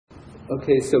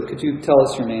Okay, so could you tell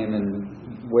us your name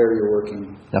and where you're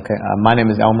working? Okay, my name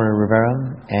is Elmer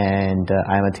Rivera, and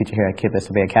I'm a teacher here at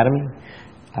KIPP Academy.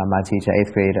 I teach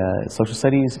 8th grade social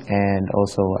studies and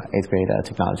also 8th grade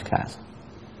technology class.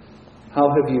 How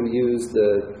have you used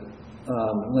the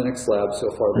Linux lab so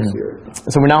far this year?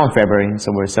 So we're now in February,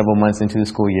 so we're several months into the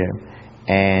school year.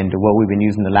 And what we've been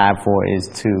using the lab for is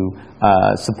to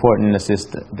support and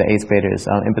assist the 8th graders,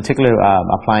 in particular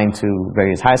applying to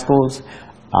various high schools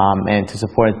and to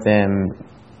support them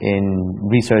in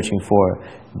researching for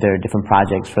their different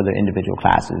projects for their individual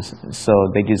classes. So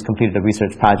they just completed a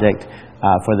research project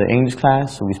for their English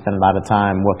class, so we spent a lot of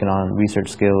time working on research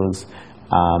skills,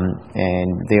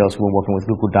 and they also were working with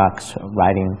Google Docs,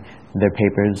 writing their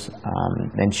papers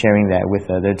and sharing that with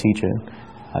their teacher.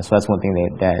 So that's one thing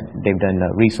that they've done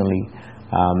recently.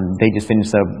 They just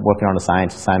finished up working on a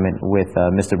science assignment with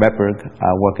Mr. Repberg,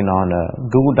 working on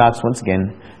Google Docs once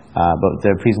again, but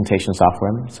their presentation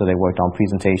software. So they worked on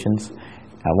presentations.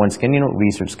 Once again,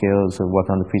 research skills,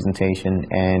 working on the presentation,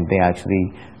 and they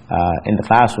actually, in the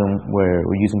classroom where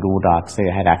we're using Google Docs, they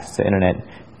had access to the internet,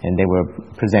 and they were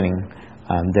presenting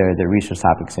their research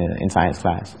topics in science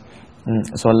class.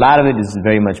 So a lot of it has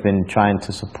very much been trying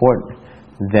to support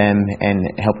them and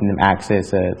helping them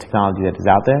access technology that is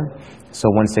out there. So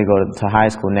once they go to high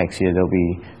school next year, they'll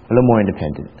be a little more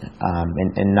independent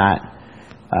and not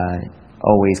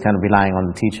always kind of relying on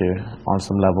the teacher on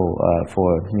some level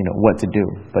for what to do,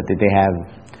 but that they have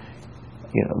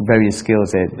various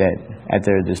skills that at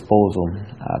their disposal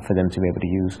for them to be able to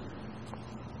use.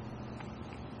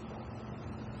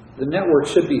 The network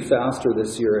should be faster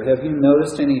this year. Have you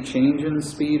noticed any change in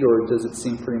speed, or does it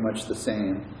seem pretty much the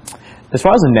same? As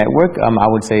far as the network, I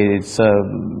would say it's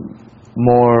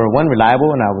more,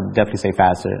 reliable, and I would definitely say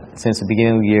faster. Since the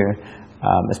beginning of the year,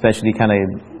 especially kind of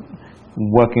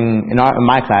working in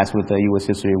my class with the U.S.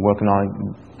 history, working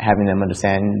on having them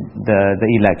understand the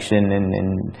election,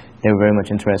 and they were very much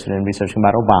interested in researching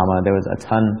about Obama. There was a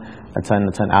ton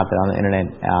out there on the internet,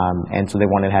 and so they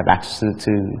wanted to have access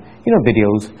to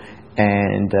videos.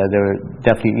 And there were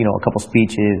definitely, a couple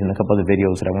speeches and a couple other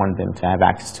videos that I wanted them to have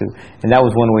access to. And that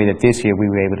was one way that this year we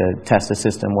were able to test the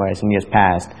system, whereas in years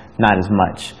past, not as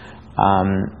much.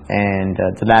 And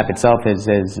the lab itself has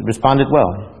responded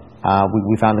well.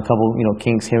 We found a couple,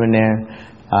 kinks here and there.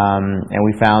 And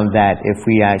we found that if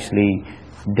we actually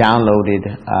downloaded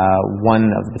one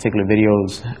of the particular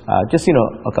videos just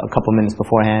a couple minutes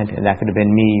beforehand, and that could have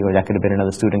been me or that could have been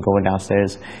another student going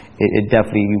downstairs, it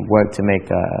definitely worked to make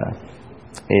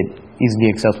it easily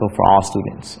accessible for all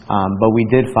students. But we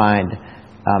did find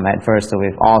at first that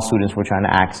if all students were trying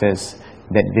to access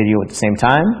that video at the same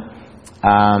time,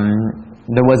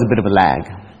 there was a bit of a lag,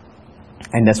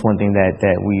 and that's one thing that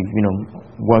we've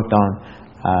worked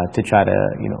on to try to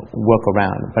work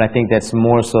around. But I think that's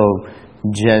more so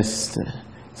just,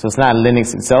 so it's not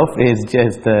Linux itself, it's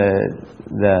just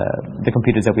the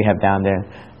computers that we have down there.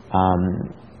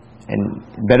 And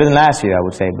better than last year, I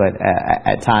would say, but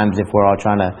at times if we're all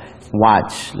trying to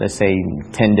watch, let's say,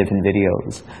 10 different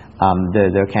videos,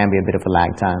 there can be a bit of a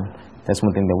lag time. That's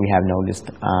one thing that we have noticed.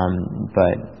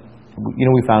 But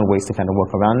we found ways to kind of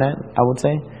work around that, I would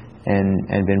say,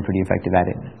 and been pretty effective at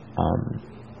it.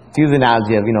 To use the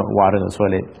analogy of water in the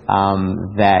toilet,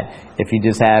 that if you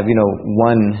just have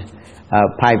one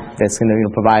pipe that's going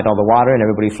to provide all the water and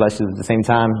everybody flushes at the same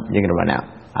time, you're going to run out.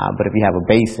 But if you have a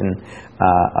basin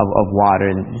of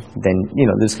water, then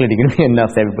there's clearly going to be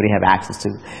enough that everybody have access to.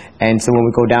 And so when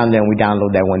we go down there and we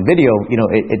download that one video,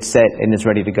 it's set and it's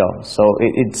ready to go. So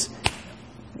it's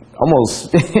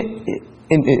almost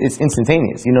it's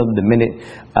instantaneous. The minute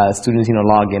students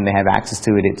log in, they have access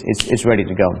to it. It's ready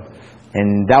to go.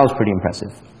 And that was pretty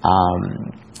impressive,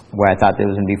 where I thought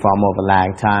there was going to be far more of a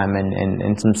lag time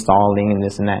and some stalling and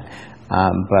this and that.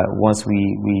 But once we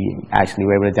actually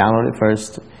were able to download it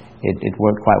first, it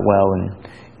worked quite well. And,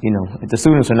 if the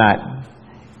students are not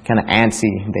kind of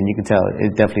antsy, then you can tell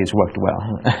it definitely has worked well.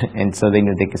 And so they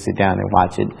knew they could sit down and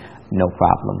watch it, no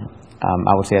problem.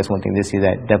 I would say that's one thing this year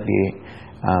that definitely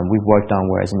we've worked on,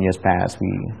 whereas in years past,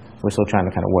 we're still trying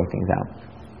to kind of work things out.